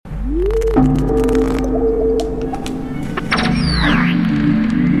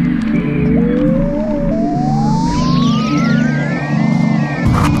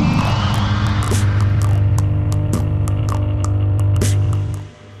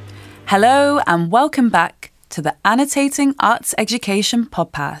Hello and welcome back to the Annotating Arts Education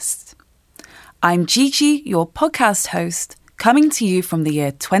podcast. I'm Gigi, your podcast host, coming to you from the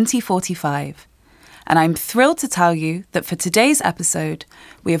year 2045. And I'm thrilled to tell you that for today's episode,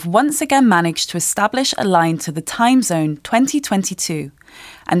 we have once again managed to establish a line to the time zone 2022,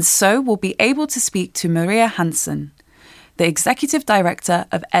 and so we'll be able to speak to Maria Hansen, the Executive Director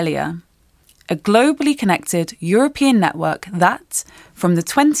of ELIA, a globally connected European network that, from the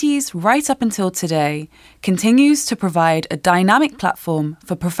 20s right up until today, continues to provide a dynamic platform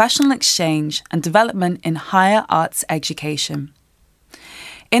for professional exchange and development in higher arts education.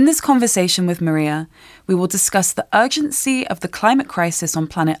 In this conversation with Maria, we will discuss the urgency of the climate crisis on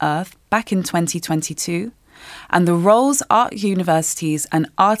planet Earth back in 2022 and the roles art universities and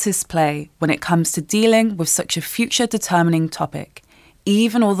artists play when it comes to dealing with such a future-determining topic,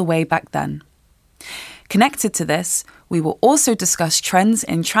 even all the way back then. Connected to this, we will also discuss trends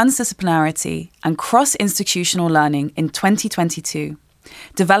in transdisciplinarity and cross-institutional learning in 2022,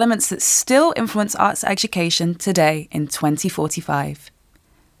 developments that still influence arts education today in 2045.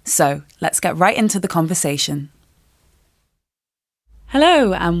 So, let's get right into the conversation.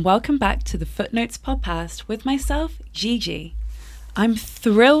 Hello, and welcome back to the Footnotes podcast with myself, Gigi. I'm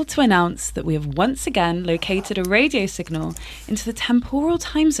thrilled to announce that we have once again located a radio signal into the temporal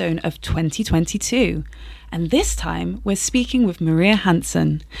time zone of 2022. And this time, we're speaking with Maria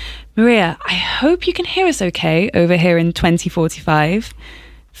Hansen. Maria, I hope you can hear us okay over here in 2045.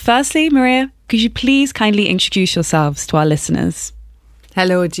 Firstly, Maria, could you please kindly introduce yourselves to our listeners?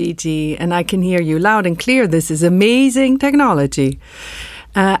 Hello, Gigi, and I can hear you loud and clear. This is amazing technology.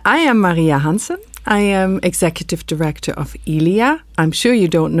 I am Maria Hansen. I am Executive Director of ELIA. I'm sure you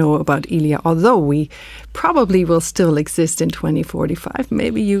don't know about ELIA, although we probably will still exist in 2045.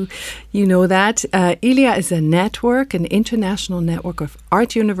 Maybe you know that. ELIA is a network, an international network of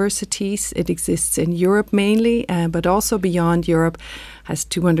art universities. It exists in Europe mainly, but also beyond Europe, has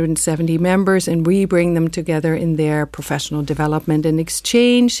 270 members, and we bring them together in their professional development and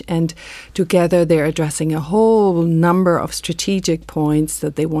exchange. And together they're addressing a whole number of strategic points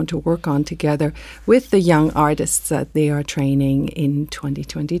that they want to work on together with the young artists that they are training in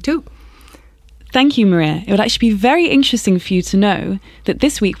 2022. Thank you, Maria. It would actually be very interesting for you to know that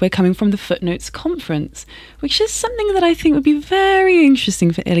this week we're coming from the Footnotes conference, which is something that I think would be very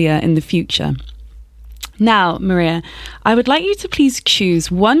interesting for ELIA in the future. Now, Maria, I would like you to please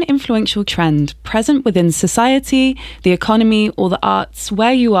choose one influential trend present within society, the economy, or the arts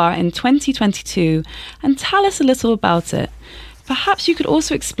where you are in 2022 and tell us a little about it. Perhaps you could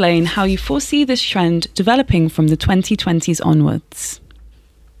also explain how you foresee this trend developing from the 2020s onwards.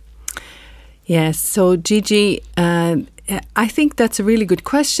 Yes, so Gigi, I think that's a really good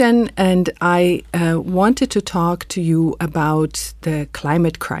question, and I wanted to talk to you about the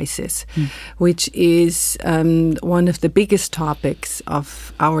climate crisis, which is one of the biggest topics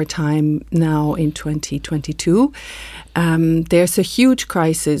of our time now in 2022. There's a huge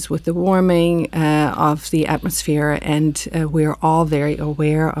crisis with the warming of the atmosphere, and we're all very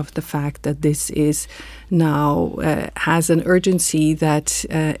aware of the fact that this is now has an urgency that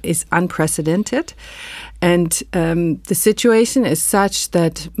is unprecedented. And the situation is such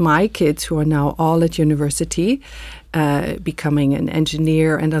that my kids, who are now all at university, becoming an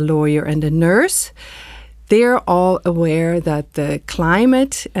engineer and a lawyer and a nurse, they're all aware that the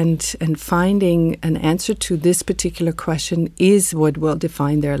climate and finding an answer to this particular question is what will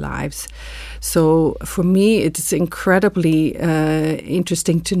define their lives. So for me, it's incredibly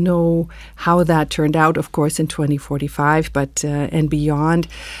interesting to know how that turned out, of course, in 2045 and beyond.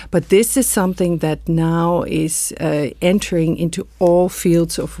 But this is something that now is entering into all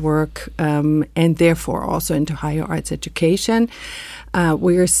fields of work and therefore also into higher arts education.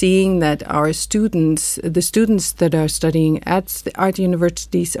 We are seeing that our students, the students that are studying at the art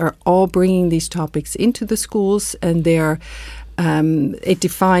universities, are all bringing these topics into the schools, and it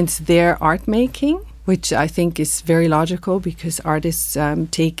defines their art making, which I think is very logical because artists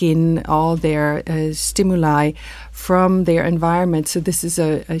take in all their stimuli from their environment. So this is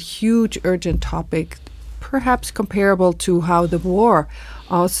a huge, urgent topic, perhaps comparable to how the war,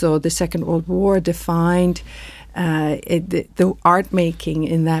 also the Second World War, defined the art making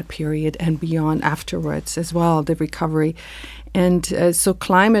in that period and beyond afterwards as well, the recovery. And so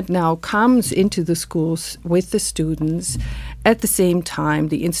climate now comes into the schools with the students. At the same time,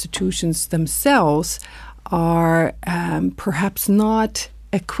 the institutions themselves are perhaps not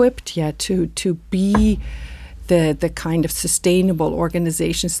equipped yet to be the kind of sustainable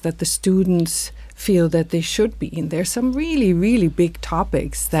organizations that the students feel that they should be. And there's some really, really big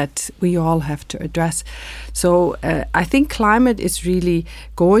topics that we all have to address. So I think climate is really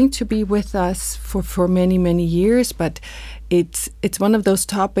going to be with us for many, many years, but it's one of those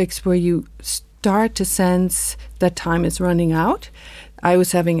topics where you start to sense that time is running out. I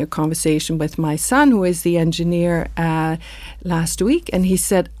was having a conversation with my son, who is the engineer, last week, and he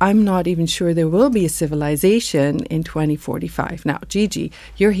said, I'm not even sure there will be a civilization in 2045. Now, Gigi,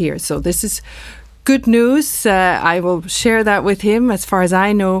 you're here, so this is good news. I will share that with him. As far as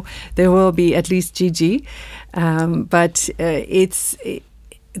I know, there will be at least Gigi. But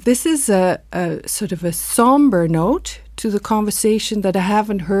this is a sort of a somber note to the conversation that I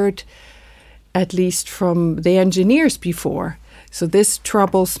haven't heard, at least from the engineers before. So this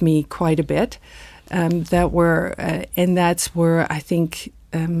troubles me quite a bit. And that's where I think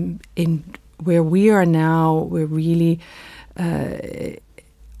in where we are now, we're really,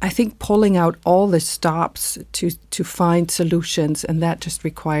 I think, pulling out all the stops to find solutions, and that just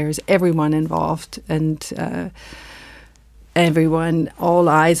requires everyone involved and all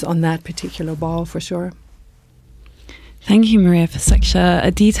eyes on that particular ball for sure. Thank you, Maria, for such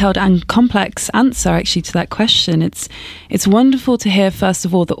a detailed and complex answer, actually, to that question. It's wonderful to hear, first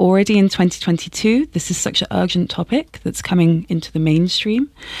of all, that already in 2022, this is such an urgent topic that's coming into the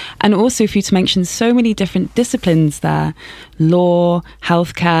mainstream. And also for you to mention so many different disciplines there, law,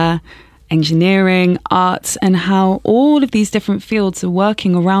 healthcare, engineering, arts, and how all of these different fields are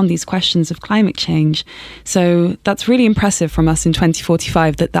working around these questions of climate change. So that's really impressive from us in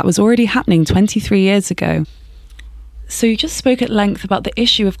 2045 that was already happening 23 years ago. So you just spoke at length about the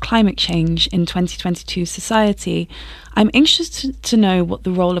issue of climate change in 2022 society. I'm interested to know what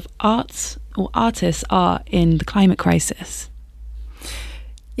the role of arts or artists are in the climate crisis.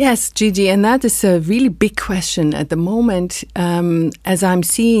 Yes, Gigi, and that is a really big question at the moment, as I'm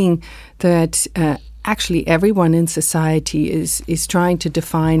seeing that actually everyone in society is trying to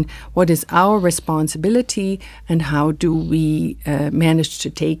define what is our responsibility and how do we manage to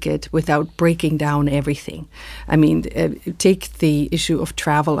take it without breaking down everything. I mean, take the issue of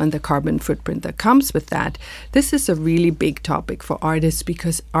travel and the carbon footprint that comes with that. This is a really big topic for artists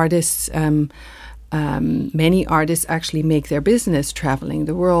because artists, many artists actually make their business traveling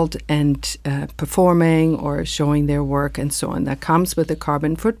the world and performing or showing their work and so on. That comes with a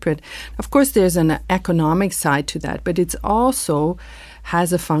carbon footprint. Of course, there's an economic side to that, but it's also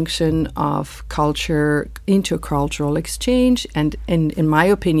has a function of culture, intercultural exchange, and in my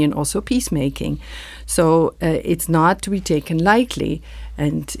opinion, also peacemaking. So it's not to be taken lightly.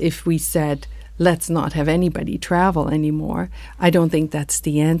 And if we said, let's not have anybody travel anymore, I don't think that's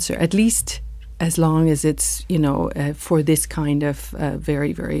the answer, at least as long as it's, for this kind of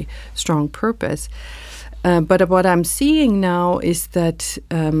very, very strong purpose. But what I'm seeing now is that,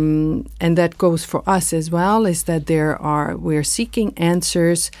 and that goes for us as well, is that we're seeking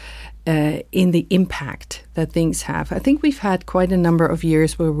answers in the impact that things have. I think we've had quite a number of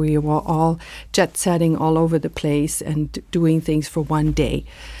years where we were all jet-setting all over the place and doing things for one day.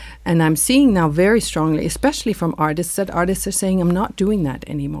 And I'm seeing now very strongly, especially from artists, that artists are saying, I'm not doing that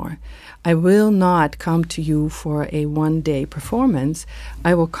anymore. I will not come to you for a one-day performance.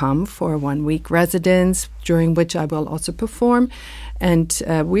 I will come for a 1-week residence, during which I will also perform. And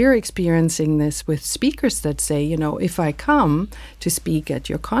we're experiencing this with speakers that say, if I come to speak at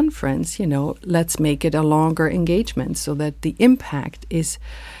your conference, let's make it a longer engagement so that the impact is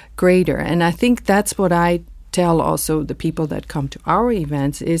greater. And I think that's what I tell also the people that come to our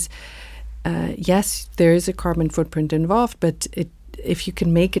events is, yes, there is a carbon footprint involved, but if you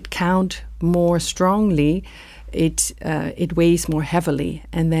can make it count more strongly, it weighs more heavily,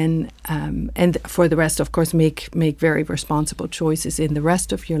 and then and for the rest, of course, make very responsible choices in the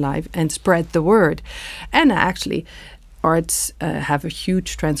rest of your life and spread the word. And actually, arts have a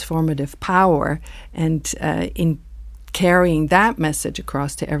huge transformative power, and in carrying that message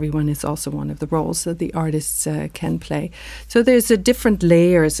across to everyone is also one of the roles that the artists can play. So there's different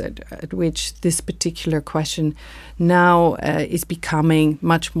layers at which this particular question now is becoming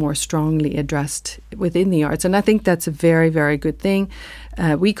much more strongly addressed within the arts. And I think that's a very, very good thing.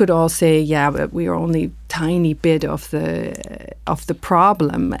 We could all say, but we are only tiny bit of the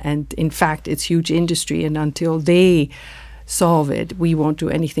problem. And in fact, it's huge industry. And until they solve it, we won't do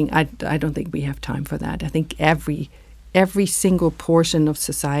anything. I don't think we have time for that. I think every single portion of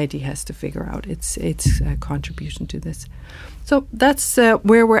society has to figure out its contribution to this. So that's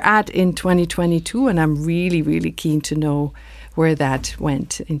where we're at in 2022, and I'm really, really keen to know where that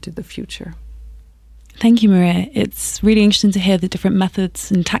went into the future. Thank you, Maria. It's really interesting to hear the different methods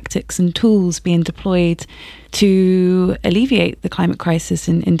and tactics and tools being deployed to alleviate the climate crisis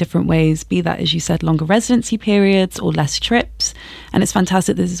in different ways, be that, as you said, longer residency periods or less trips. And it's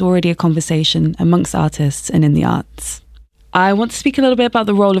fantastic that there's already a conversation amongst artists and in the arts. I want to speak a little bit about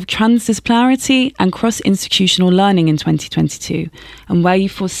the role of transdisciplinarity and cross-institutional learning in 2022 and where you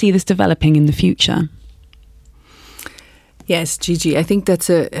foresee this developing in the future. Yes, Gigi, I think that's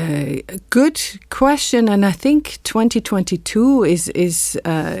a good question. And I think 2022 is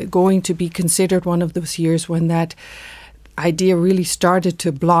going to be considered one of those years when that idea really started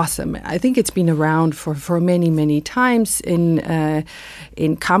to blossom. I think it's been around for many, many times in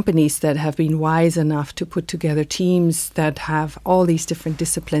companies that have been wise enough to put together teams that have all these different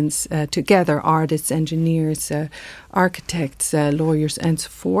disciplines together, artists, engineers, architects, lawyers, and so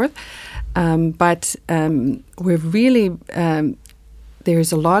forth. But we're really,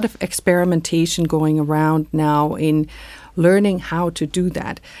 there's a lot of experimentation going around now in learning how to do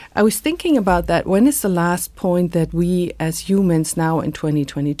that. I was thinking about that. When is the last point that we as humans now in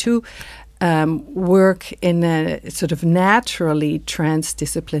 2022 work in a sort of naturally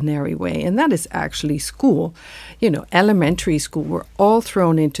transdisciplinary way? And that is actually school. You know, elementary school, we're all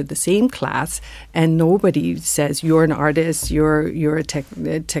thrown into the same class and nobody says you're an artist, you're a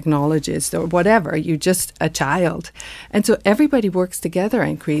technologist or whatever. You're just a child. And so everybody works together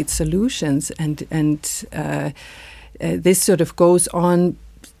and creates solutions and this sort of goes on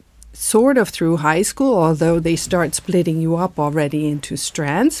sort of through high school, although they start splitting you up already into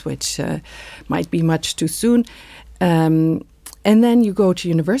strands, which might be much too soon. And then you go to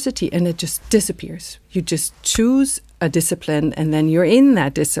university and it just disappears. You just choose a discipline and then you're in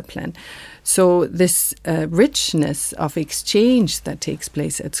that discipline. So this richness of exchange that takes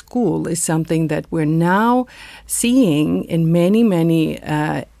place at school is something that we're now seeing in many, many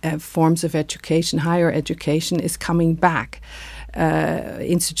forms of education. Higher education is coming back.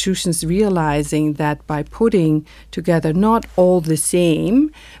 Institutions realizing that by putting together not all the same,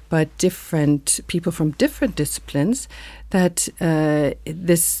 but different people from different disciplines, that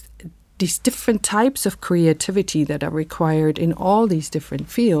these different types of creativity that are required in all these different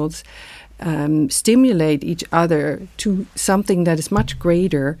fields stimulate each other to something that is much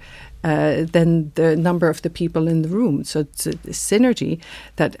greater than the number of the people in the room. So it's a synergy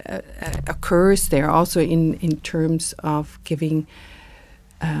that occurs there also in terms of giving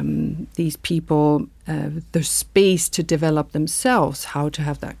these people the space to develop themselves, how to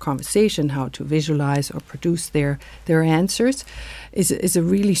have that conversation, how to visualize or produce their answers is a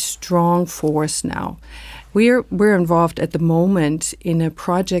really strong force now. We're involved at the moment in a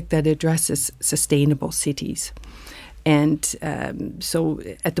project that addresses sustainable cities. And so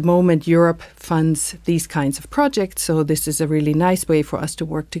at the moment, Europe funds these kinds of projects. So this is a really nice way for us to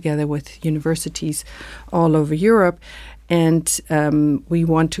work together with universities all over Europe. And we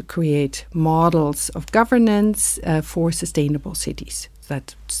want to create models of governance for sustainable cities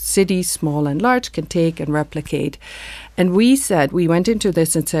that cities, small and large, can take and replicate. And we went into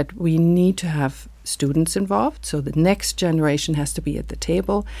this and said, we need to have students involved, so the next generation has to be at the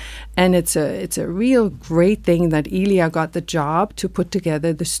table. And it's a real great thing that ELIA got the job to put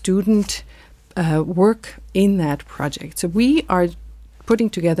together the student work in that project. So we are putting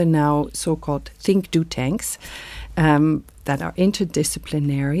together now so-called think do tanks that are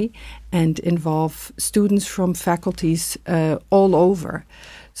interdisciplinary and involve students from faculties all over.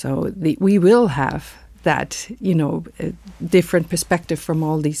 So we will have that, different perspective from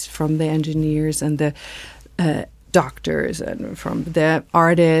all these, from the engineers and the doctors and from the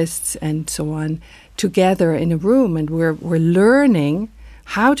artists and so on, together in a room. And we're learning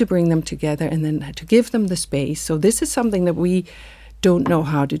how to bring them together and then to give them the space. So this is something that we don't know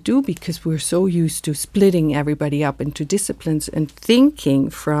how to do because we're so used to splitting everybody up into disciplines and thinking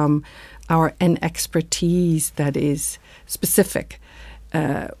from an expertise that is specific.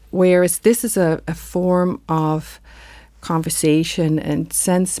 Whereas this is a form of conversation and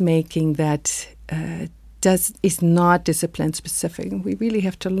sense-making that is not discipline-specific. We really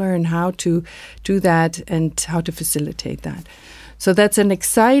have to learn how to do that and how to facilitate that. So that's an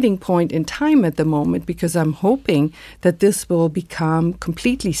exciting point in time at the moment because I'm hoping that this will become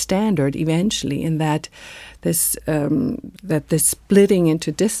completely standard eventually and that this splitting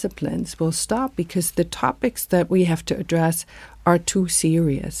into disciplines will stop because the topics that we have to address are too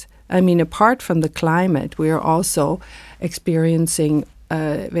serious. I mean, apart from the climate, we are also experiencing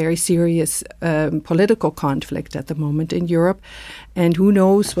very serious political conflict at the moment in Europe, and who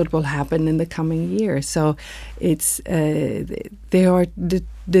knows what will happen in the coming years. So it's the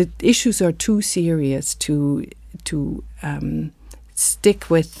issues are too serious to stick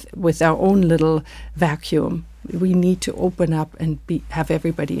with our own little vacuum. We need to open up and have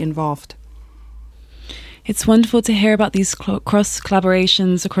everybody involved. It's wonderful to hear about these cross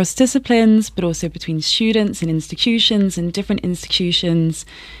collaborations across disciplines, but also between students and institutions and different institutions.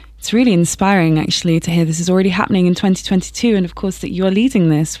 It's really inspiring, actually, to hear this is already happening in 2022, and of course that you are leading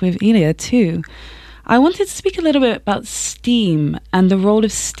this with ELIA too. I wanted to speak a little bit about STEAM and the role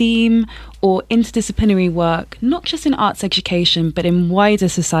of STEAM or interdisciplinary work, not just in arts education, but in wider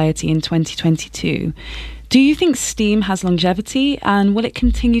society in 2022. Do you think STEAM has longevity, and will it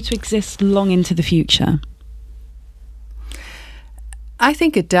continue to exist long into the future? I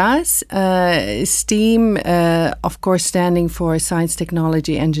think it does. STEAM, of course, standing for science,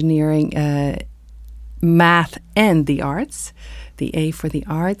 technology, engineering, math, and the arts, the A for the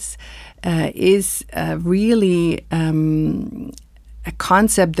arts, is really a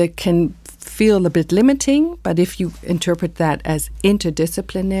concept that can feel a bit limiting, but if you interpret that as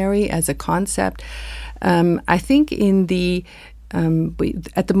interdisciplinary, as a concept, I think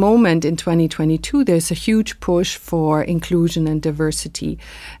at the moment in 2022, there's a huge push for inclusion and diversity,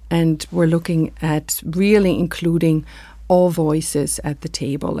 and we're looking at really including all voices at the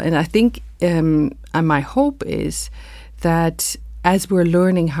table. And I think, and my hope is that as we're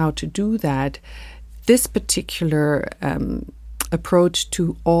learning how to do that, this particular approach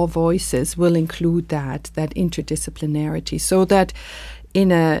to all voices will include that interdisciplinarity, so that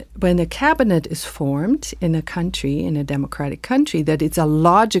when a cabinet is formed in a country, in a democratic country, that it's a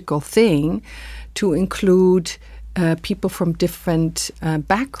logical thing to include people from different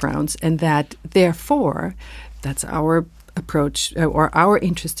backgrounds, and that therefore, that's our approach, or our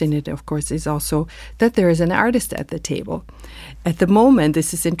interest in it, of course, is also that there is an artist at the table. At the moment,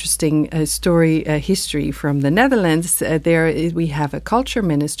 this is interesting history from the Netherlands. We have a culture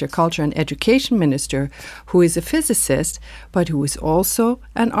and education minister, who is a physicist, but who is also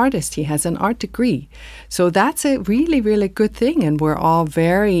an artist. He has an art degree. So that's a really, really good thing. And we're all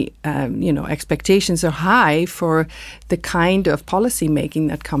very, expectations are high for the kind of policy making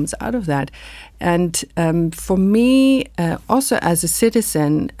that comes out of that. And for me, also as a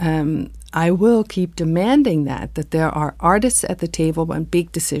citizen, I will keep demanding that there are artists at the table when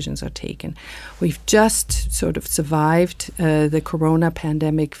big decisions are taken. We've just sort of survived the corona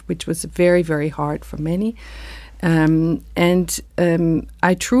pandemic, which was very, very hard for many. I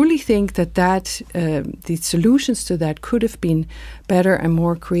truly think that the solutions to that could have been better and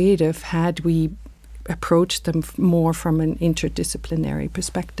more creative had we approached them more from an interdisciplinary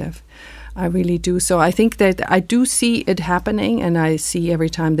perspective. I really do. So I think that I do see it happening, and I see every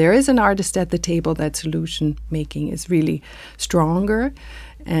time there is an artist at the table, that solution making is really stronger.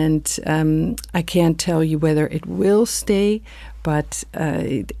 And I can't tell you whether it will stay, but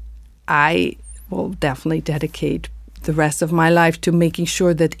I will definitely dedicate the rest of my life to making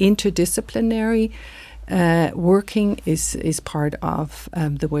sure that interdisciplinary working is part of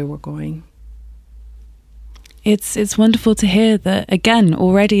the way we're going. It's wonderful to hear that, again,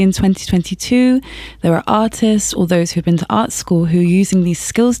 already in 2022, there are artists or those who've been to art school who are using these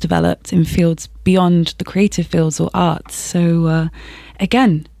skills developed in fields beyond the creative fields or arts. So,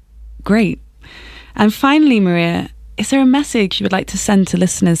 again, great. And finally, Maria, is there a message you would like to send to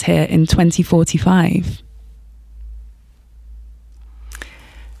listeners here in 2045?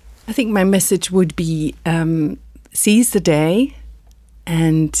 I think my message would be seize the day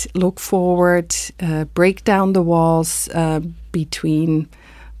and look forward, break down the walls between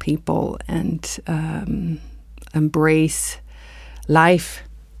people, and embrace life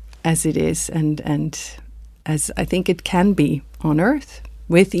as it is and as I think it can be on Earth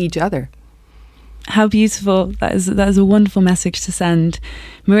with each other. How beautiful. That is a wonderful message to send.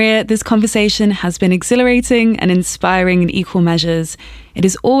 Maria, this conversation has been exhilarating and inspiring in equal measures. It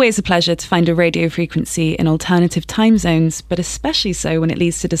is always a pleasure to find a radio frequency in alternative time zones, but especially so when it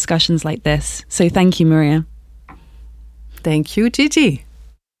leads to discussions like this. So thank you, Maria. Thank you, Gigi.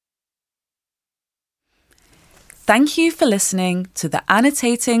 Thank you for listening to the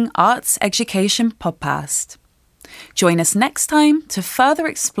Annotating Arts Education podcast. Join us next time to further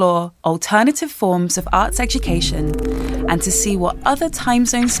explore alternative forms of arts education and to see what other time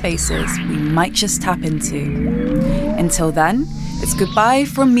zone spaces we might just tap into. Until then, it's goodbye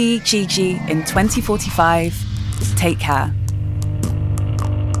from me, Gigi, in 2045. Take care.